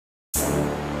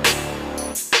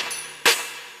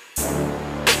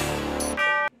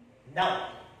Now,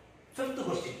 fifth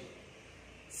question.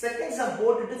 Second sum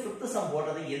போட்டுட்டு fifth sum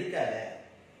போடுறது எதுக்காக?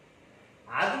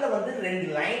 அதுல வந்து ரெண்டு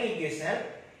லைன் ஈக்குவேஷன்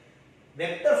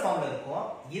வெக்டர் ஃபார்ம்ல இருக்கும்.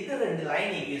 இது ரெண்டு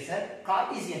லைன் ஈக்குவேஷன்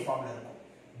கார்ட்டீசியன் ஃபார்ம்ல இருக்கும்.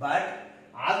 பட்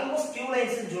அதுவும் ஸ்கியூ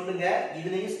லைன்ஸ் னு சொல்லுங்க,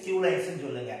 இதுலயும் ஸ்கியூ லைன்ஸ் னு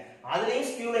சொல்லுங்க. அதுலயும்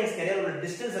ஸ்கியூ லைன்ஸ் இடையில உள்ள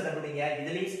டிஸ்டன்ஸ் கண்டுபிடிங்க,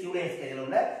 இதுலயும் ஸ்கியூ லைன்ஸ் இடையில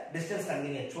உள்ள டிஸ்டன்ஸ்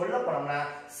கண்டுபிடிங்க. சொல்ல போனோம்னா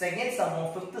செகண்ட்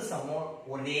சம்மும் ஃபிஃப்த் சம்மும்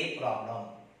ஒரே ப்ராப்ளம்.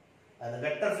 அது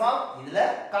வெக்டர் ஃபார்ம், இதுல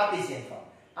கார்ட்டீசியன் ஃபார்ம்.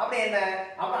 அப்ப என்ன?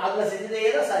 அப்ப அதுல செஞ்சதே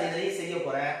தான் சார் இதையும் செய்ய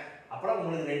போறேன். அப்புறம்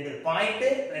உங்களுக்கு ரெண்டு பாயிண்ட்,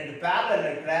 ரெண்டு பேரலல்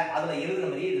இருக்கிற அதுல எழுதுற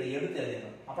மாதிரி இதுல எடுத்து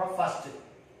எழுதணும். அப்புறம் first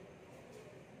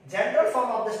general form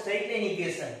of the straight line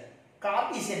equation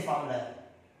Cartesian formula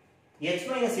x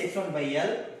minus x1 by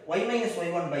L y minus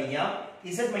y1 by M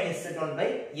z minus z1 by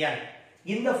N.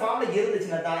 இந்த ஃபார்ம்ல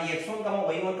இருந்துச்சுனா தான் x1,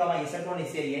 y1, z1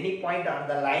 is any point on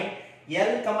the line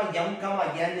L, M,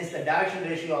 N is the direction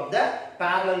ratio of the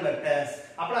parallel vectors.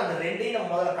 அப்ப அந்த ரெண்டையும் நம்ம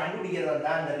முதல்ல கண்டுபிடிக்கிறது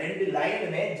தான் அந்த ரெண்டு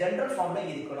லைனுமே ஜெனரல் ஃபார்ம்ல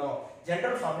இருக்கணும்.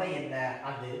 ஜெனரல் ஃபார்ம்ல என்ன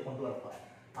அது கொண்டு வரப்போம்.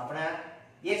 அப்பனா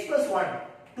x plus 1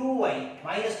 2y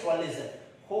minus 12 is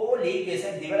whole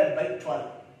equation divided by 12.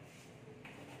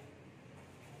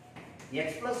 X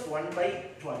plus 1 by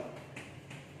 12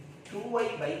 2y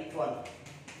by 12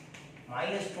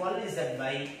 minus 12 is that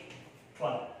by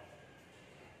 12.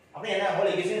 அப்ப என்ன whole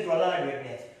equation 12 ஆல டிவைட்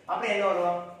பண்ணியாச்சு. அப்ப என்ன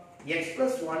வரும்? x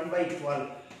plus 1 by 12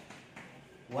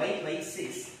 y by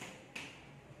 6.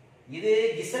 இது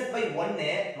z by 1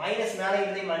 மைனஸ் மேல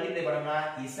இருந்து மல்டிப்ளை பண்ணோம்னா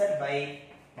z by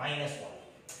minus 1.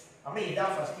 அப்ப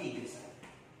இதான் ஃபர்ஸ்ட் ஈக்குவேஷன்.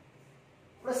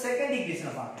 அப்புறம் செகண்ட்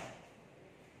ஈக்குவேஷனை பார்க்கலாம்.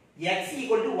 x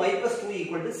equal to y plus 2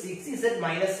 equal to 6z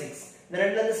minus 6. இந்த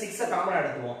ரெண்டுல இருந்து 6 காமனா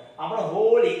எடுத்துவோம். அப்புறம்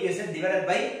whole equation divided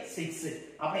by 6.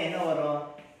 அப்ப என்ன வரும்?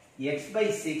 x by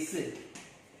 6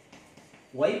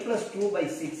 y plus 2 by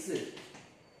 6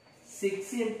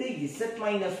 6 into z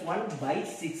minus 1 by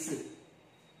 6.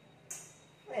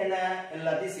 என்ன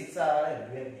எல்லாத்தையும் 6 ஆல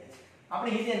டிவைட் பண்ணியாச்சு. அப்ப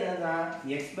இது என்னன்னா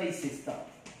x by 6 தான்.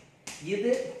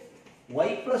 இது y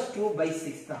plus 2 by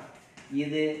 6 தான்.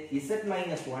 இது z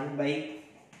minus 1 by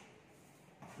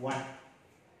 1.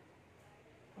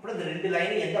 அப்புறம் இந்த ரெண்டு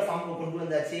லைன் எந்த ஃபார்முக்கு கொண்டு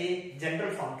வந்தாச்சு?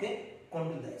 ஜெனரல் ஃபார்முக்கு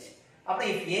கொண்டு வந்தாச்சு. அப்புறம்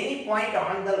if any point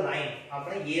on the line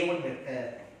அப்புறம் a1 வெக்டர்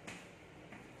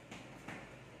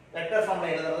வெக்டர்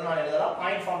ஃபார்ம்ல எழுதுறதுனால எழுதலாம்,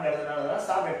 பாயிண்ட் ஃபார்ம்ல எழுதுறதுனால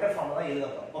சார் வெக்டர் ஃபார்ம்ல தான் எழுத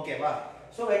போறோம். ஓகேவா?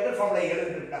 சோ வெக்டர் ஃபார்ம்ல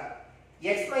எழுதிட்டா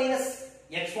x minus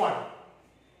x1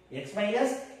 x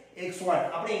minus x1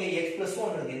 அப்புறம் இங்க x plus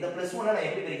 1 இருக்கு. இந்த plus 1 நான்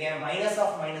எப்படி பிரிக்கேன்? minus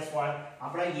of minus 1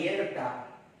 அப்புறம் a வெக்டர்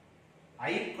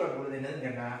I க்கு பொழுது என்னன்னு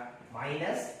கேட்டா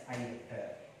minus I vector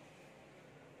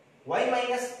y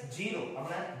minus 0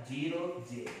 அப்புறம்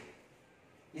 0j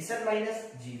z minus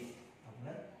 0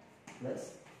 அப்புறம் plus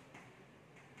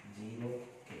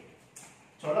 0k.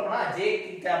 சொல்லப்போனா j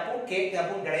கேப்பும் k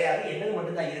கேப்பும் கிடையாது, என்னது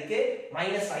மட்டும் தான் இருக்கு,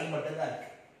 minus I மட்டும் தான் இருக்கு.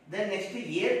 then next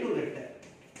a2 vector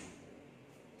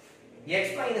x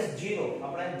minus 0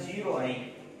 அப்புறம் 0i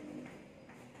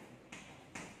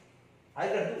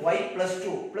அதுக்கு y plus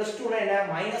 2 plus 2 னா என்ன?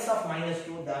 minus of minus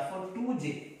 2 therefore 2j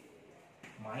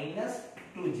minus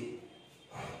 2j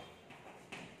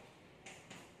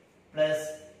plus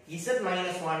z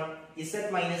minus 1 z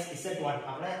minus z1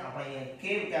 அப்புறம்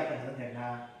k கேப் என்னன்னா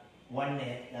 1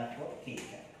 therefore k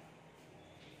gap.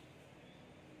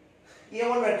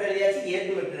 a1 vector எழுதியாச்சு,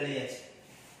 a2 வெக்டர் எழுதியாச்சு.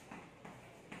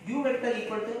 u vector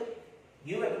equal to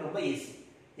u vector ரொம்ப easy.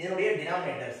 இதனுடைய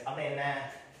denominators அப்ப என்ன?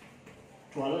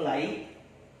 12i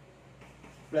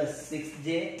plus 6j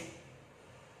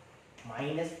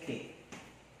minus k.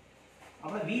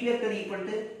 அப்ப v vector equal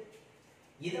to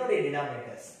இதனுடைய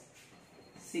denominators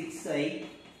 6i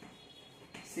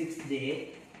 6j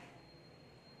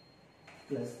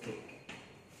plus k.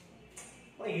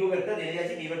 அப்ப u வெக்டர்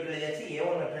எழுதியாச்சு, v வெக்டர் எழுதியாச்சு,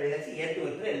 a1 வெக்டர் எழுதியாச்சு, a2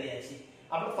 வெக்டர் எழுதியாச்சு.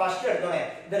 அப்ப ஃபர்ஸ்ட் எடுத்தோமே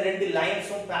இந்த ரெண்டு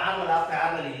லைன்ஸும்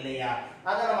parallel இல்லையா?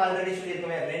 அத நம்ம ஆல்ரெடி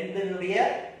சொல்லிருக்கோமே, ரெண்டுனுடைய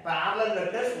parallel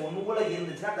வெக்டர்ஸ் ஒண்ணுக்குள்ள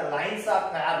இருந்துச்சுனா the lines are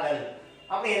parallel.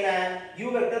 அப்ப என்ன? u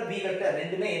வெக்டர் v வெக்டர்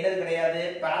ரெண்டுமே என்னது கிடையாது?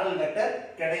 parallel வெக்டர்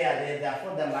கிடையாது.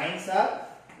 therefore the lines are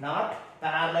not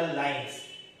parallel lines.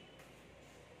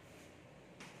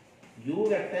 u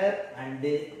vector and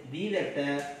v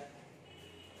vector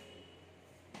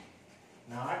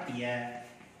not a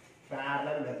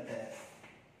parallel vector,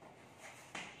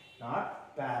 not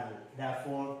parallel.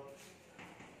 therefore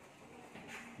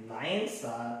lines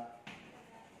are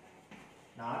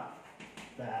not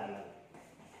parallel.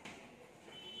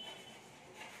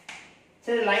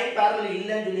 சரி, line parallel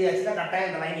இல்லன்னு சொல்லியாச்சுனா கட்டாயம்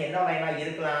இந்த line என்ன லைனா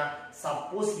இருக்கலாம்?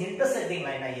 சப்போஸ் இன்டர்செக்டிங்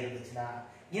லைனா இருந்துச்சுனா,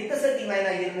 இன்டர்செக்டிங்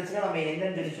லைனா இருந்துச்சுனா நம்ம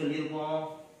என்னன்னு சொல்லிருக்கோம்?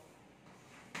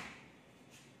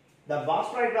 the box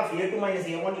product of a2 minus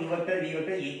a1 u vector v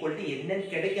vector equal to என்னன்னு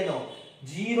கிடைக்கணும்.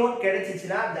 0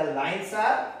 கிடைச்சிச்சுனா the lines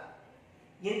are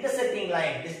intersecting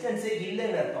line. distance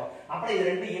இல்லன்னு அர்த்தம். அப்ப இது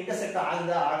ரெண்டு intersect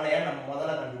ஆகுதா ஆகலையா நம்ம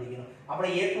முதல்ல கண்டுபிடிக்கணும். அப்ப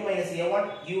a2 a1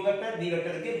 u vector v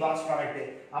vector க்கு box product.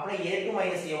 அப்ப a2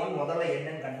 a1 முதல்ல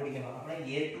என்னன்னு கண்டுபிடிக்கணும். அப்ப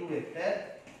a2 vector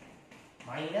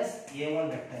minus a1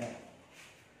 vector.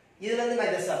 இதுல இருந்து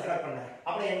நான் இத சப்ட்ராக்ட் பண்ணேன்.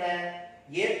 அப்ப என்ன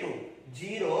a2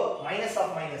 0 minus of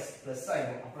minus plus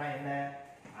ஆயிடும். அப்ப என்ன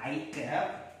I cap.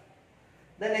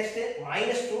 Then next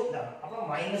minus 2 தான். அப்ப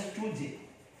minus 2j.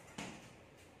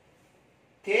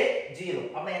 k 0.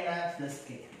 அப்ப என்ன plus k.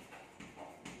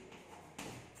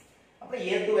 அப்ப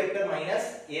a2 vector minus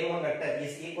a1 vector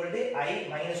is equal to I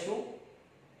minus 2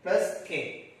 plus k.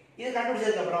 இது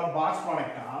கண்டுபிடிச்சதுக்கு அப்புறம் box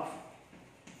product of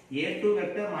a2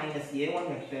 vector minus a1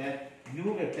 vector u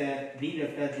vector v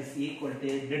vector is equal to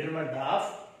determinant of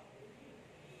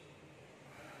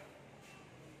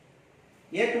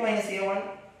a2 minus a1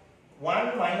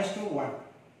 1 minus 2 1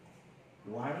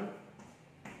 1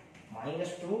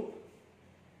 minus 2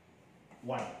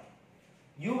 1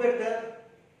 u vector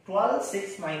 12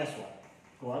 6 minus 1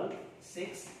 12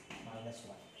 6 minus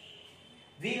 1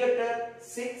 v vector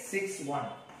 6 6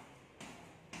 1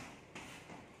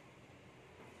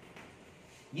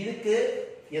 இதுக்கு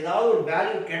ஏதாவது ஒரு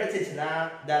value கிடைச்சிச்சுனா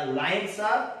the lines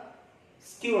are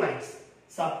skew lines.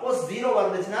 suppose 0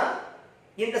 வந்துச்சுனா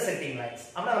intersecting lines.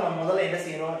 அப்ப நம்ம முதல்ல என்ன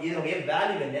செய்யணும் இதனுடைய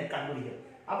வேல்யூ என்னன்னு கண்டுபிடிக்கணும்.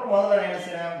 அப்ப முதல்ல நான் என்ன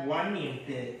செய்றேன் 1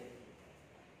 into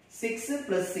 6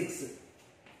 plus 6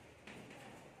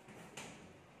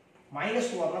 minus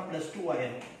 2 ஆனா plus 2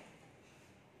 ஆயிடும்.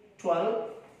 12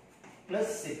 plus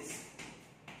 6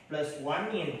 plus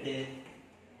 1 into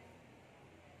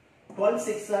 12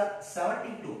 6 are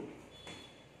 72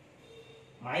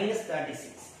 minus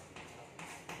 36.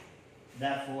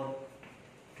 Therefore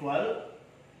 12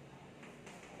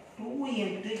 2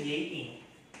 into 18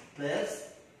 plus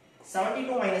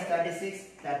 72 minus 36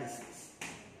 36.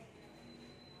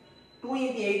 2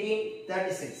 into 18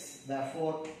 36.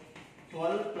 Therefore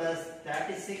 12 plus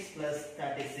 36 plus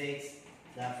 36.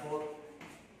 Therefore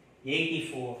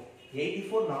 84.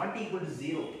 84 not equal to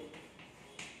 0.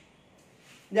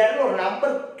 இந்த இடத்துல ஒரு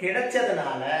நம்பர்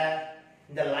கிடைச்சதனால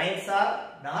இந்த lines are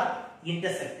not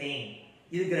intersecting.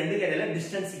 இதுக்கு ரெண்டுக்கு இடையில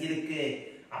டிஸ்டன்ஸ் இருக்கு.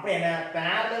 அப்ப என்ன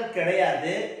parallel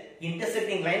கிடையாது,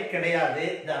 intersecting line கிடையாது.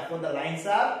 Therefore the lines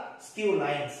are skew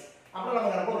lines. அப்ப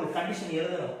நமக்கு ஒரு கண்டிஷன்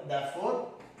எழுதணும். Therefore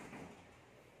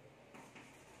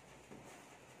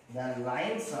the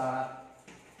lines are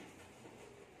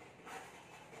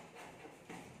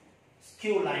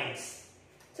skew lines.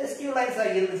 So skew lines are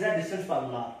இருந்துச்சுனா டிஸ்டன்ஸ்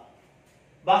பண்ணலாம்.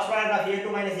 box product of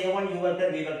a2 minus a1 u vector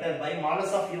v vector by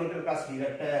modulus of u vector plus v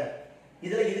vector.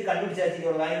 இதுல இது கண்டுபிடிச்சாச்சு.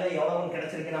 இதோட வேல்யூ எவ்வளவு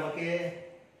கிடைச்சிருக்கு நமக்கு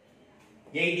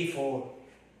 84.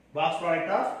 box product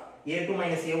of a2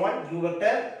 minus a1 u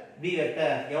vector v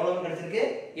vector எவ்வளவு கிடைச்சிருக்கு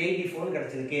 84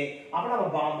 கிடைச்சிருக்கு. அப்ப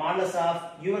நம்ம modulus of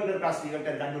u vector plus v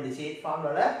vector கண்டுபிடிச்சி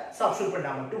ஃபார்முலால சப்ஸ்டிட்யூட்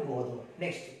பண்ணா மட்டும் போதும்.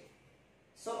 நெக்ஸ்ட்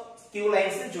சோ skew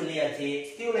lines சொல்லியாச்சு.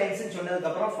 skew lines சொன்னதுக்கு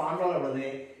அப்புறம் ஃபார்முலா வருது.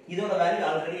 இதோட வேல்யூ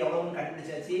ஆல்ரெடி எவ்வளவுன்னு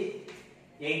கண்டுபிடிச்சாச்சு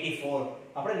 84.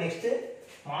 அப்புறம் next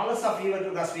modulus of u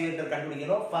vector cross v vector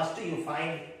கண்டுபிடிக்கணும். first you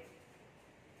find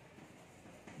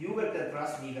u vector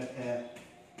cross v vector.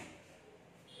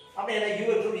 அப்ப என்ன u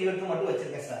vector v vector மட்டும்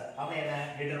வச்சிருக்கேன் சார். அப்ப என்ன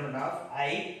determinant of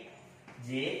I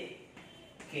j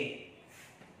k.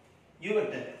 u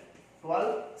vector 12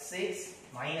 6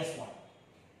 minus 1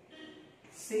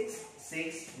 6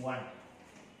 6 1.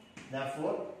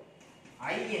 therefore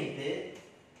I into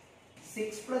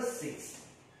 6 plus 6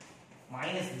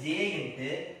 minus j into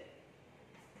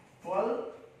 12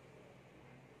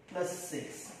 plus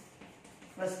 6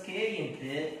 plus k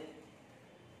into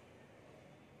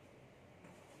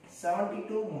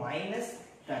 72 minus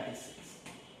 36.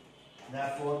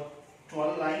 Therefore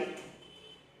 12i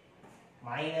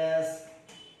minus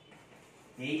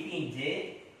 18j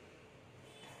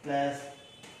plus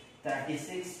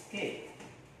 36k.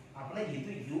 அப்பனா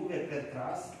இது u vector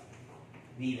cross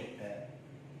v vector.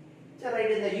 சரி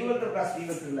right. இந்த u vector cross v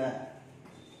vectorல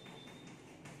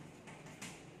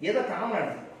எதை common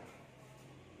எடுத்துக்கலாம்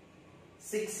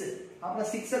 6. அப்ப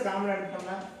 6 common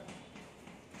எடுத்தோம்னா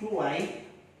 2i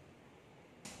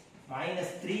minus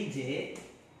 3j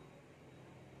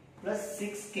plus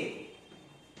 6k.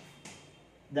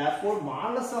 therefore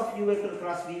modulus of u vector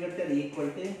cross v vector equal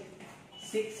to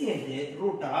 6 into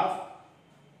root of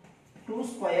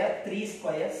 2 square 3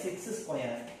 square 6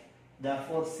 square.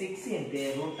 therefore 6 into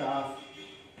root of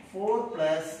 4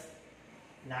 plus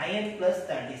 9 plus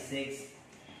 36.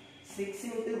 6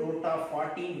 into root of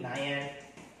 49.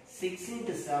 6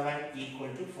 into 7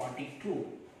 equal to 42.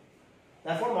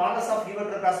 therefore modulus of u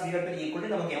vector cross v vector equal to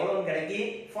நமக்கு எவ்வளவு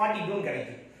கிடைக்கும் 42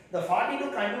 கிடைக்கும். இந்த 42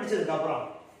 கண்டுபிடிச்சதுக்கு அப்புறம்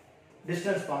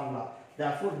distance formula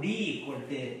therefore d equal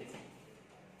to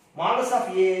modulus of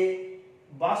a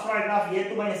cross product of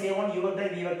a2 minus a1 u vector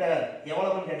v vector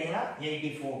எவ்வளவுன்னு கேட்டீங்கன்னா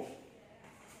 84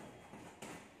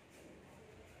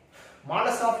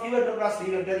 modulus of u vector cross v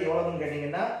vector எவ்வளவுன்னு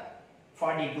கேட்டீங்கன்னா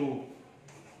 42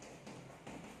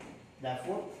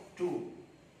 therefore 2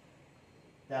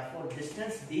 therefore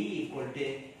distance d equal to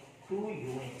 2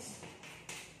 units.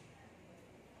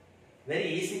 Very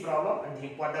easy problem and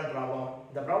important problem.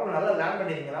 The problem நல்லா learn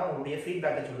பண்ணிருக்கீங்கன்னா உங்களுடைய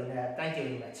feedback சொல்லுங்க. Thank you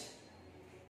very much.